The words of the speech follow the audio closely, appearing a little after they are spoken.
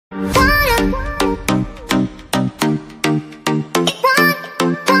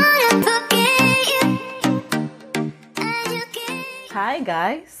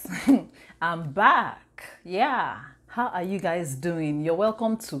guys. I'm back. Yeah, how are you guys doing? You're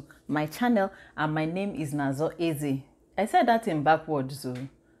welcome to my channel, and my name is Nazo Eze. I said that in backwards, so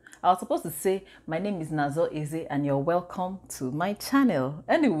I was supposed to say my name is Nazo Eze and you're welcome to my channel.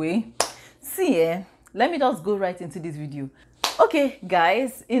 Anyway, let me just go right into this video. Okay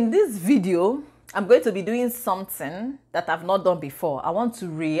guys, in this video I'm going to be doing something that I've not done before. I want to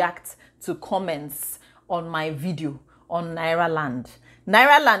react to comments on my video on Nairaland.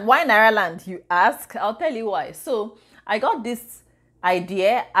 Nairaland, why Nairaland, you ask? I'll tell you why. So I got this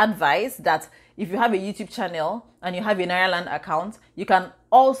advice that if you have a YouTube channel and you have a Nairaland account, you can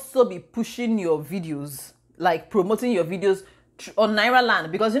also be pushing your videos, like promoting your videos on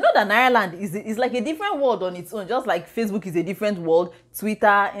Nairaland, because you know that Nairaland is like a different world on its own, just like Facebook is a different world,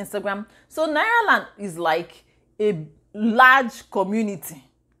 Twitter, Instagram. So Nairaland is like a large community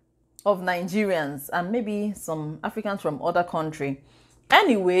of Nigerians and maybe some Africans from other country.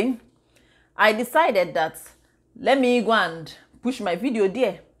 Anyway, I decided that let me go and push my video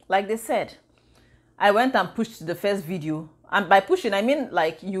there, like they said. I went and pushed the first video, and by pushing I mean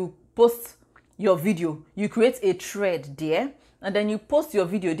like you post your video, you create a thread there, and then you post your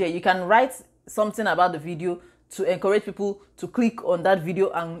video there. You can write something about the video to encourage people to click on that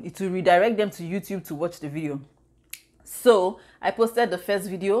video and it will redirect them to YouTube to watch the video. So I posted the first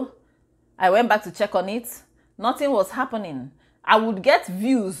video. I went back to check on it. Nothing was happening. I would get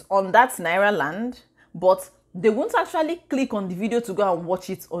views on that Nairaland, but they won't actually click on the video to go and watch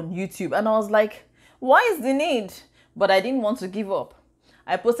it on YouTube. And I was like, why is the need? But I didn't want to give up.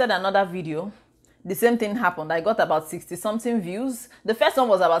 I posted another video. The same thing happened. I got about 60 something views. The first one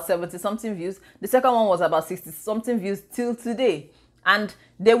was about 70 something views. The second one was about 60 something views till today. And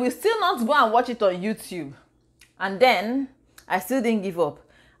they will still not go and watch it on YouTube. And then I still didn't give up.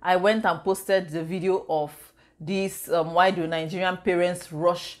 I went and posted the video of this why do most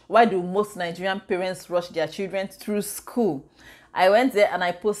Nigerian parents rush their children through school. I went there and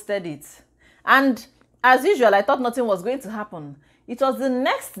I posted it. And as usual, I thought nothing was going to happen. It was the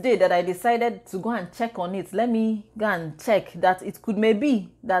next day that I decided to go and check on it. Let me go and check that it could maybe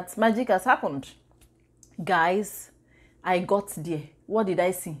that magic has happened. Guys, I got there. What did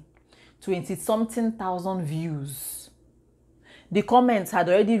I see? 20-something thousand views. The comments had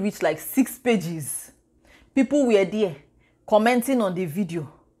already reached like 6 pages. People were there commenting on the video.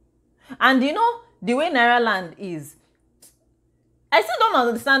 And you know, the way Nairaland is, I still don't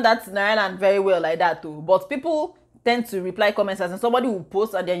understand that Nairaland very well like that too. But people tend to reply comments as in somebody will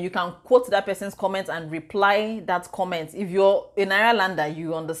post and then you can quote that person's comments and reply that comment. If you're a Nairalander,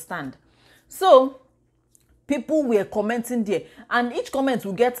 you understand. So people were commenting there, and each comment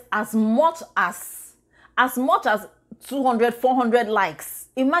will get as much as 200, 400 likes.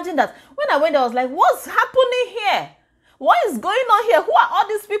 Imagine that. When I went there, I was like, what's happening here? What is going on here? Who are all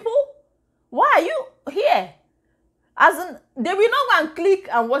these people? Why are you here? As in, they will not go and click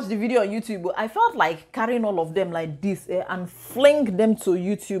and watch the video on YouTube, but I felt like carrying all of them like this and fling them to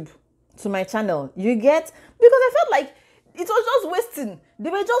YouTube, to my channel. You get? Because I felt like it was just wasting. They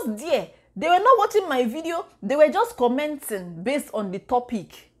were just there. They were not watching my video. They were just commenting based on the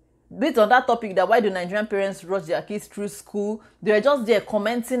topic. Based on that topic, that why do Nigerian parents rush their kids through school. They were just there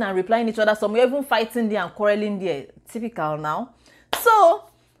commenting and replying each other. Some were even fighting there and quarreling there. Typical now. So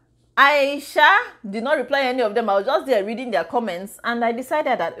I did not reply any of them. I was just there reading their comments, and I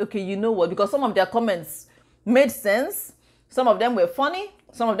decided that, okay, you know what, because some of their comments made sense, some of them were funny,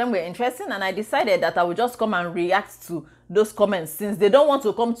 some of them were interesting, and I decided that I would just come and react to those comments. Since they don't want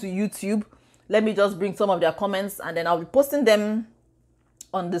to come to YouTube, let me just bring some of their comments and then I'll be posting them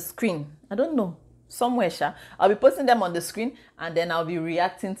on the screen. I don't know, somewhere, I'll be posting them on the screen and then I'll be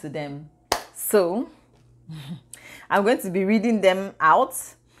reacting to them. So I'm going to be reading them out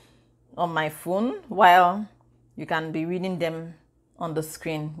on my phone while you can be reading them on the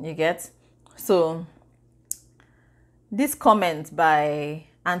screen. You get? So this comment by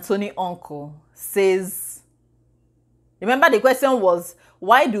Anthony Uncle says, remember the question was,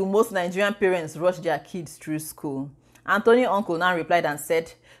 why do most Nigerian parents rush their kids through school? Anthony Uncle now replied and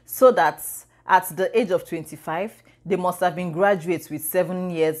said, so that at the age of 25 they must have been graduates with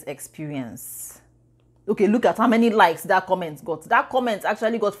 7 years experience. Okay, look at how many likes that comment got. That comment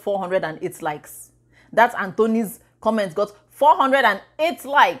actually got 408 likes. That Anthony's comment got 408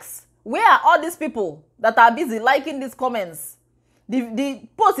 likes. Where are all these people that are busy liking these comments? The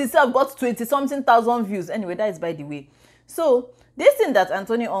post itself got 20-something thousand views. Anyway, that is by the way. So this thing that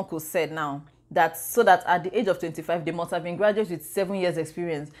Anthony Uncle said now, that so that at the age of 25 they must have been graduates with 7 years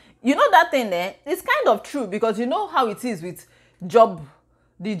experience. You know that thing there? It's kind of true, because you know how it is with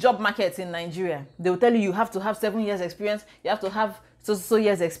the job market in Nigeria. They will tell you you have to have 7 years experience, you have to have so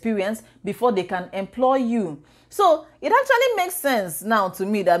years experience before they can employ you. So it actually makes sense now to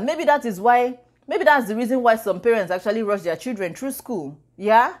me that maybe that's the reason why some parents actually rush their children through school.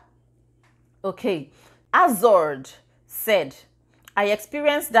 Yeah? Okay. Azord said, I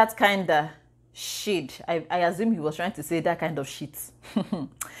experienced that kind of shit. I assume he was trying to say that kind of shit.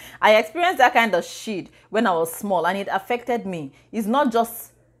 I experienced that kind of shit when I was small and it affected me. It's not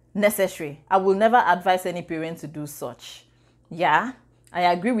just necessary. I will never advise any parent to do such. Yeah, I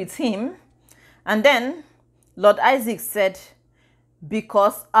agree with him. And then Lord Isaac said,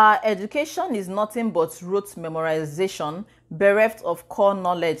 because our education is nothing but rote memorization, bereft of core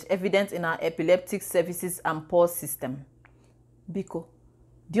knowledge evident in our epileptic services and poor system. Biko,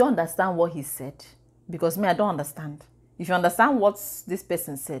 do you understand what he said? Because me, I don't understand. If you understand what this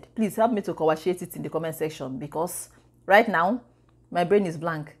person said, please help me to coagulate it in the comment section, because right now, my brain is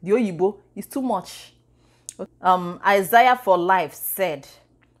blank. The Oyibo is too much. Isaiah for Life said,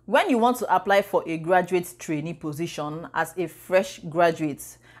 when you want to apply for a graduate trainee position as a fresh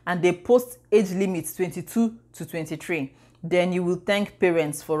graduate and they post age limits 22 to 23, then you will thank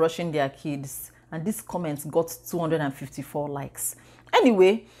parents for rushing their kids. And this comment got 254 likes.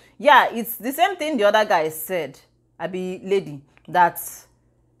 Anyway, yeah, it's the same thing the other guy said, Abi lady, that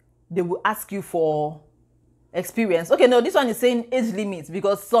they will ask you for experience. Okay, no, this one is saying age limits,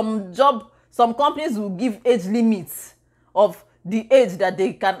 because some companies will give age limits of the age that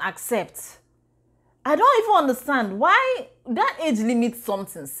they can accept. I don't even understand why that age limits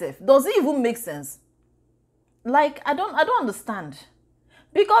something safe. Does it even make sense? Like, I don't understand.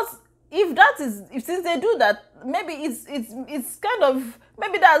 Because if since they do that, maybe it's kind of,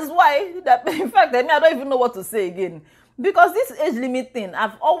 maybe that's why that, in fact, I don't even know what to say again. Because this age limit thing,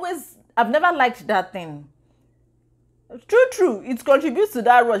 I've never liked that thing. True, it contributes to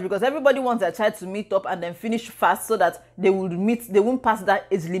that rush, because everybody wants their child to meet up and then finish fast so that they won't pass that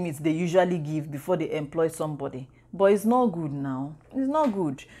age limit they usually give before they employ somebody. But it's not good now. It's not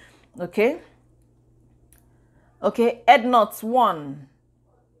good. Okay, Ednot 1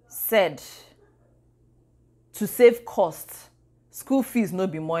 said, to save costs, school fees no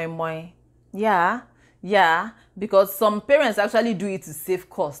be moi. Yeah, because some parents actually do it to save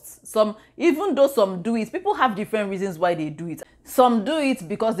costs. Even though some do it, people have different reasons why they do it. Some do it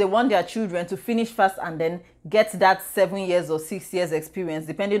because they want their children to finish fast and then get that 7 years or 6 years experience,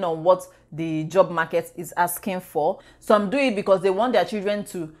 depending on what the job market is asking for. Some do it because they want their children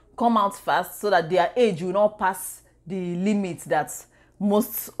to come out fast so that their age will not pass the limit that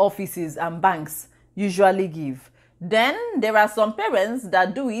most offices and banks usually give. Then there are some parents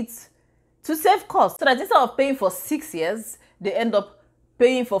that do it to save costs, so that instead of paying for 6 years, they end up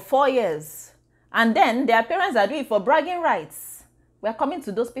paying for 4 years. And then their parents are doing it for bragging rights. We're coming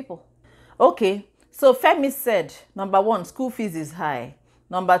to those people. Okay, so Femi said, number 1, school fees is high.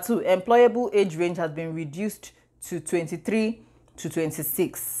 Number 2, employable age range has been reduced to 23 to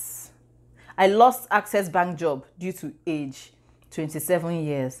 26. I lost Access Bank job due to age, 27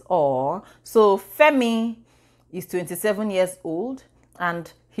 years. So Femi is 27 years old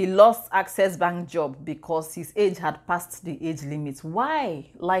and he lost Access Bank job because his age had passed the age limit. Why?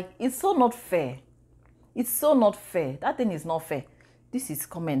 Like, it's so not fair. It's so not fair. That thing is not fair. This is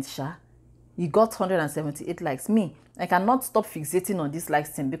comment, Sha. You got 178 likes. Me, I cannot stop fixating on this likes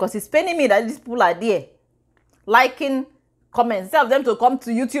thing because it's paining me that these people are there liking comments. Instead of them to come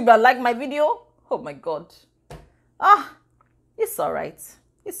to YouTube and like my video. Oh my God. It's all right.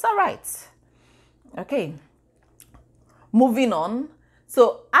 It's all right. Okay. Moving on.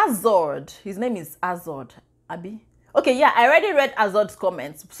 So Azord, his name is Azord, Abi. Okay, yeah, I already read Azord's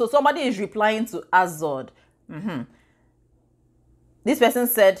comments. So somebody is replying to Azord. This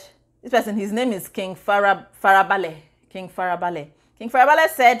person, his name is King Farabale. King Farabale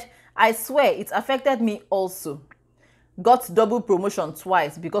said, I swear it affected me also. Got double promotion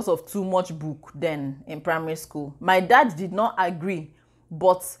twice because of too much book then in primary school. My dad did not agree,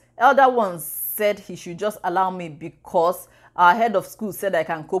 but elder ones said he should just allow me because our head of school said I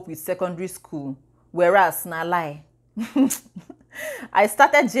can cope with secondary school, whereas na lie. I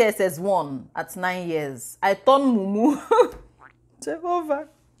started JSS 1 at 9 years. I turned mumu. Jehovah.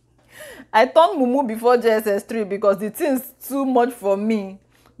 I turned mumu before JSS 3 because the thing's too much for me.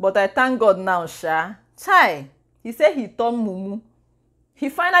 But I thank God now, Sha. Chai, he said he turned mumu. He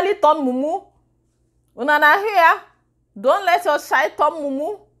finally turned mumu. Unana here. Don't let your shy turn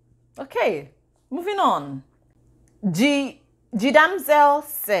mumu. Okay, moving on. Jidamzel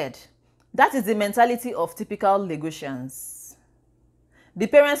said, that is the mentality of typical Lagosians. The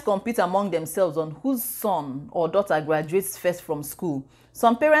parents compete among themselves on whose son or daughter graduates first from school.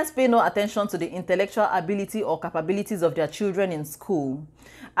 Some parents pay no attention to the intellectual ability or capabilities of their children in school.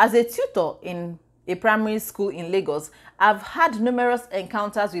 As a tutor in a primary school in Lagos, I've had numerous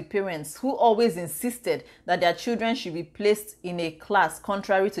encounters with parents who always insisted that their children should be placed in a class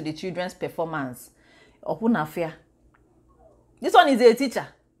contrary to the children's performance. This one is a teacher.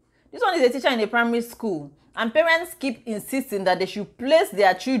 This one is a teacher in a primary school. And parents keep insisting that they should place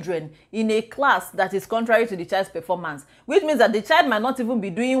their children in a class that is contrary to the child's performance, which means that the child might not even be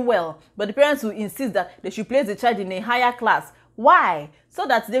doing well, but the parents will insist that they should place the child in a higher class. Why? So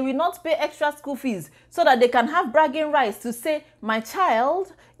that they will not pay extra school fees, so that they can have bragging rights to say, my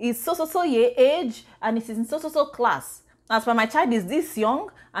child is so year age and it is in so class. As for my child is this young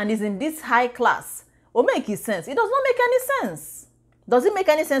and is in this high class. Will make it sense? It does not make any sense. Does it make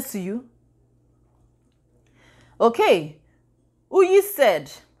any sense to you? Okay, Uyi said,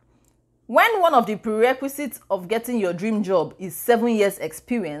 when one of the prerequisites of getting your dream job is 7 years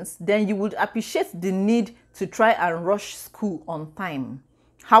experience, then you would appreciate the need to try and rush school on time.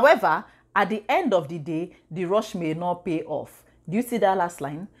 However, at the end of the day, the rush may not pay off. Do you see that last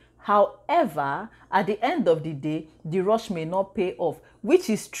line? However, at the end of the day, the rush may not pay off, which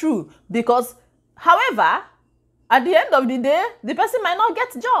is true because, however, at the end of the day, the person might not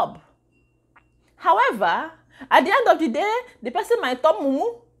get a job. However, at the end of the day, the person might talk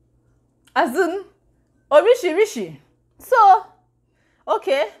mumu, as in, rishi. So,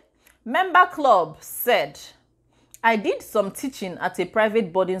 okay, member club said, I did some teaching at a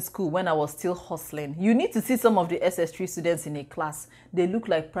private boarding school when I was still hustling. You need to see some of the SS3 students in a class. They look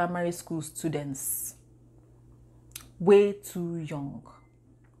like primary school students. Way too young.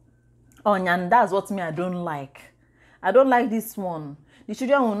 Oh, and that's what me I don't like. I don't like this one. The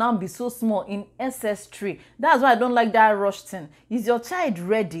children will now be so small in SS3. That's why I don't like that rush thing. Is your child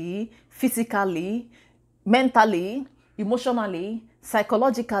ready physically, mentally, emotionally,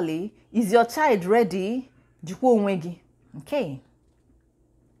 psychologically? Is your child ready? Okay.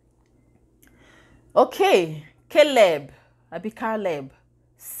 Okay. Caleb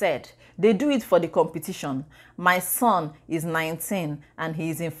said, they do it for the competition. My son is 19 and he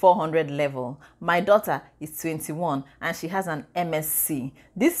is in 400 level. My daughter is 21 and she has an MSc.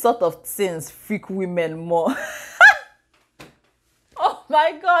 This sort of things freak women more. Oh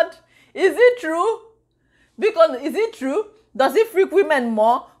my God. Is it true? Because is it true? Does it freak women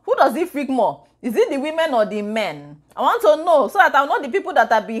more? Who does it freak more? Is it the women or the men? I want to know so that I know the people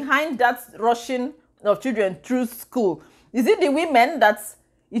that are behind that rushing of children through school. Is it the women that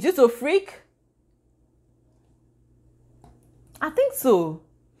it used to freak? I think so.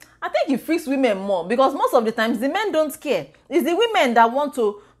 I think it freaks women more because most of the times the men don't care. It's the women that want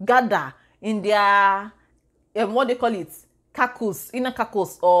to gather in their, what they call it, caucus, inner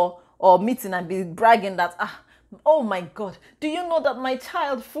caucus or meeting and be bragging that, oh my God, do you know that my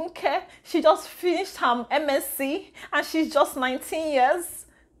child, Funke, she just finished her MSc and she's just 19 years?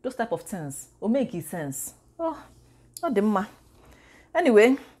 Those type of things will make it sense. Oh, not the ma.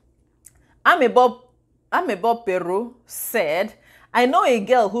 Anyway, Amebo Peru said, I know a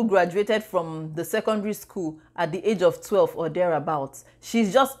girl who graduated from the secondary school at the age of 12 or thereabouts.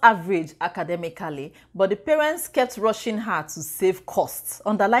 She's just average academically, but the parents kept rushing her to save costs.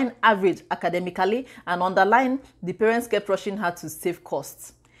 Underline average academically and underline the parents kept rushing her to save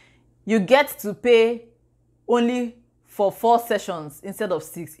costs. You get to pay only for 4 sessions instead of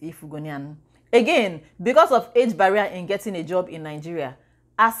 6 if Ugonian. Again, because of age barrier in getting a job in Nigeria,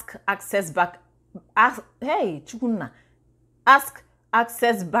 ask Access Bank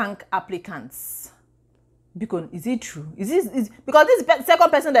applicants. Because is it true? Because this is the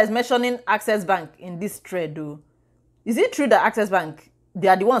second person that is mentioning Access Bank in this thread, though. Is it true that Access Bank, they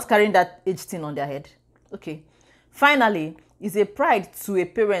are the ones carrying that age thing on their head? Okay. Finally, it's a pride to a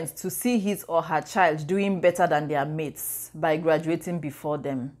parent to see his or her child doing better than their mates by graduating before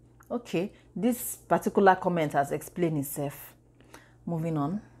them. Okay, this particular comment has explained itself. Moving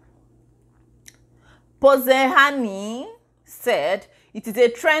on. Posehani said, it is a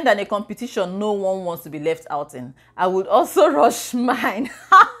trend and a competition no one wants to be left out in. I would also rush mine.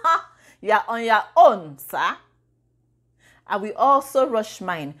 You are on your own, sir. I will also rush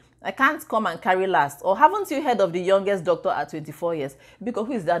mine. I can't come and carry last. Or haven't you heard of the youngest doctor at 24 years? Because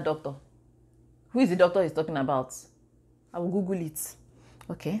who is that doctor? Who is the doctor he's talking about? I will Google it.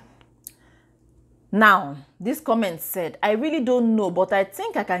 Okay. Now, this comment said, I really don't know, but I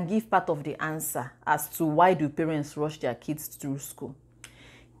think I can give part of the answer as to why do parents rush their kids through school.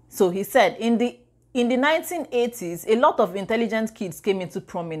 So he said, in the 1980s, a lot of intelligent kids came into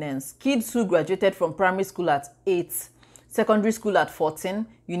prominence. Kids who graduated from primary school at 8. secondary school at 14,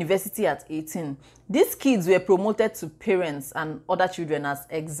 university at 18. These kids were promoted to parents and other children as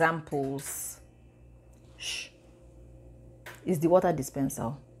examples. Shh. Is the water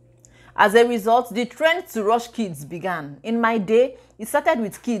dispenser. As a result, the trend to rush kids began. In my day, it started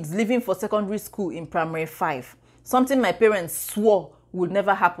with kids leaving for secondary school in primary 5. Something my parents swore would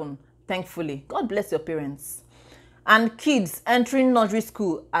never happen, thankfully. God bless your parents. And kids entering nursery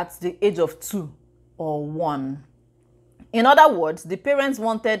school at the age of 2 or 1. In other words, the parents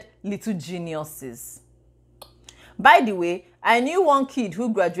wanted little geniuses. By the way, I knew one kid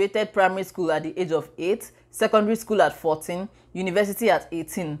who graduated primary school at the age of 8, secondary school at 14, university at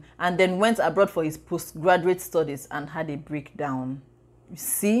 18, and then went abroad for his postgraduate studies and had a breakdown. You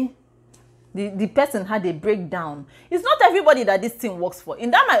see? The person had a breakdown. It's not everybody that this thing works for.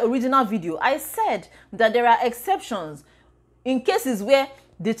 In that my original video, I said that there are exceptions in cases where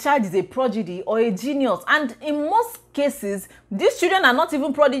the child is a prodigy or a genius. And in most cases, these children are not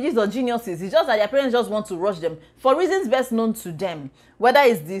even prodigies or geniuses. It's just that their parents just want to rush them for reasons best known to them. Whether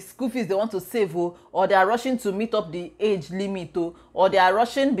it's the school fees they want to save, or they are rushing to meet up the age limit, or they are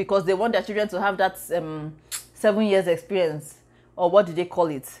rushing because they want their children to have that 7 years experience, or what do they call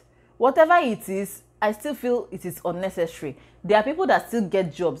it? Whatever it is, I still feel it is unnecessary. There are people that still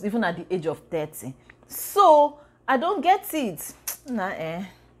get jobs even at the age of 30. So, I don't get it.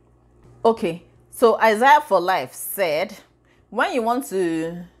 Okay, so Isaiah for Life said, when you want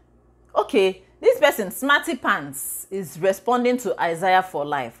to... Okay, this person, Smarty Pants, is responding to Isaiah for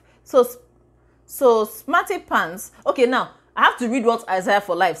Life. So Smarty Pants... Okay, now, I have to read what Isaiah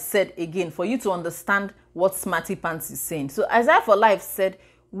for Life said again for you to understand what Smarty Pants is saying. So Isaiah for Life said,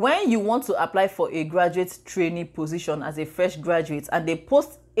 when you want to apply for a graduate trainee position as a fresh graduate and they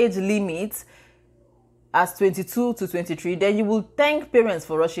post age limit as 22 to 23, then you will thank parents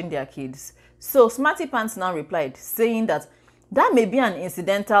for rushing their kids. So Smarty Pants now replied, saying that may be an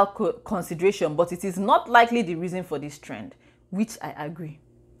incidental consideration, but it is not likely the reason for this trend, which I agree.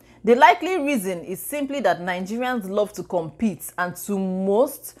 The likely reason is simply that Nigerians love to compete, and to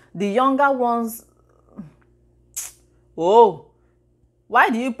most, the younger ones... Oh, why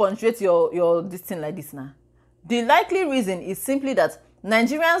do you punctuate your this thing like this now? The likely reason is simply that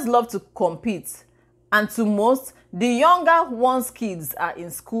Nigerians love to compete, and to most, the younger one's kids are in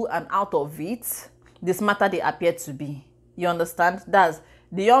school and out of it, the smarter they appear to be. You understand? That's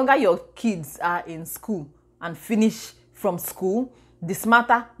the younger your kids are in school and finish from school, the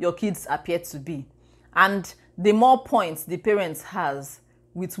smarter your kids appear to be. And the more points the parents has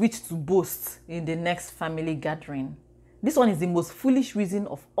with which to boast in the next family gathering. This one is the most foolish reason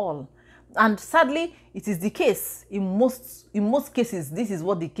of all. And sadly, it is the case. In most cases, this is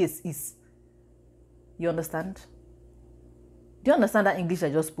what the case is. You understand? Do you understand that English I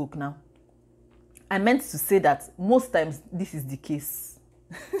just spoke now? I meant to say that most times this is the case.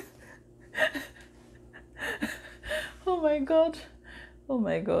 Oh my God. Oh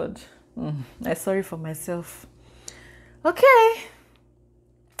my God. I'm sorry for myself. Okay.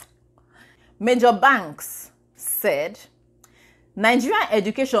 Major Banks said, Nigerian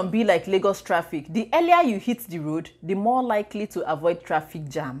education be like Lagos traffic. The earlier you hit the road, the more likely to avoid traffic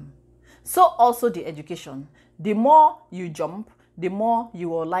jam. So also the education. The more you jump, the more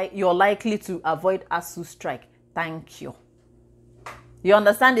you're likely to avoid ASU strike. Thank you. You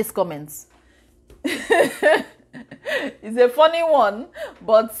understand these comments? It's a funny one,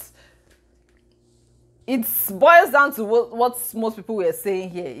 but it boils down to what most people were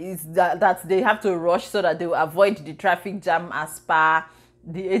saying here, is that they have to rush so that they will avoid the traffic jam as per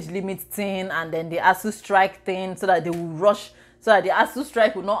the age limit thing, and then the ASU strike thing, so that they will rush, so that the ASU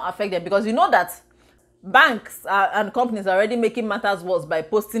strike will not affect them. Because you know that banks and companies are already making matters worse by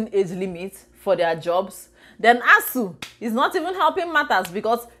posting age limits for their jobs. Then ASU is not even helping matters,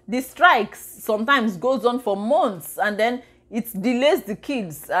 because the strikes sometimes goes on for months, and then it delays the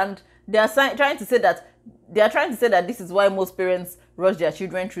kids, and they are trying to say that this is why most parents rush their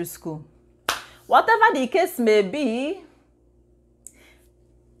children through school. Whatever the case may be,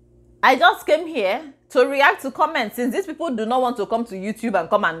 I just came here to react to comments. Since these people do not want to come to YouTube and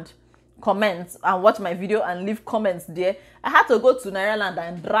come and comment and watch my video and leave comments there, I had to go to Nairaland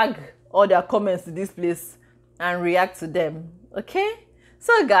and drag all their comments to this place and react to them. Okay?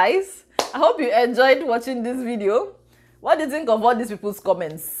 So guys, I hope you enjoyed watching this video. What do you think of all these people's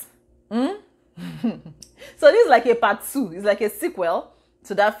comments? So this is like a part 2. It's like a sequel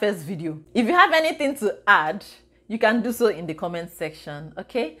to that first video. If you have anything to add, you can do so in the comment section.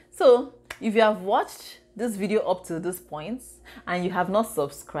 Okay? So if you have watched this video up to this point and you have not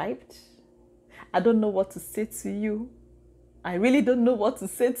subscribed, I don't know what to say to you. I really don't know what to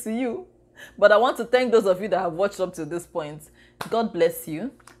say to you. But I want to thank those of you that have watched up to this point. God bless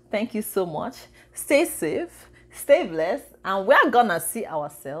you. Thank you so much. Stay safe, stay blessed, and we're gonna see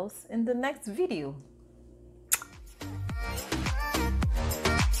ourselves in the next video.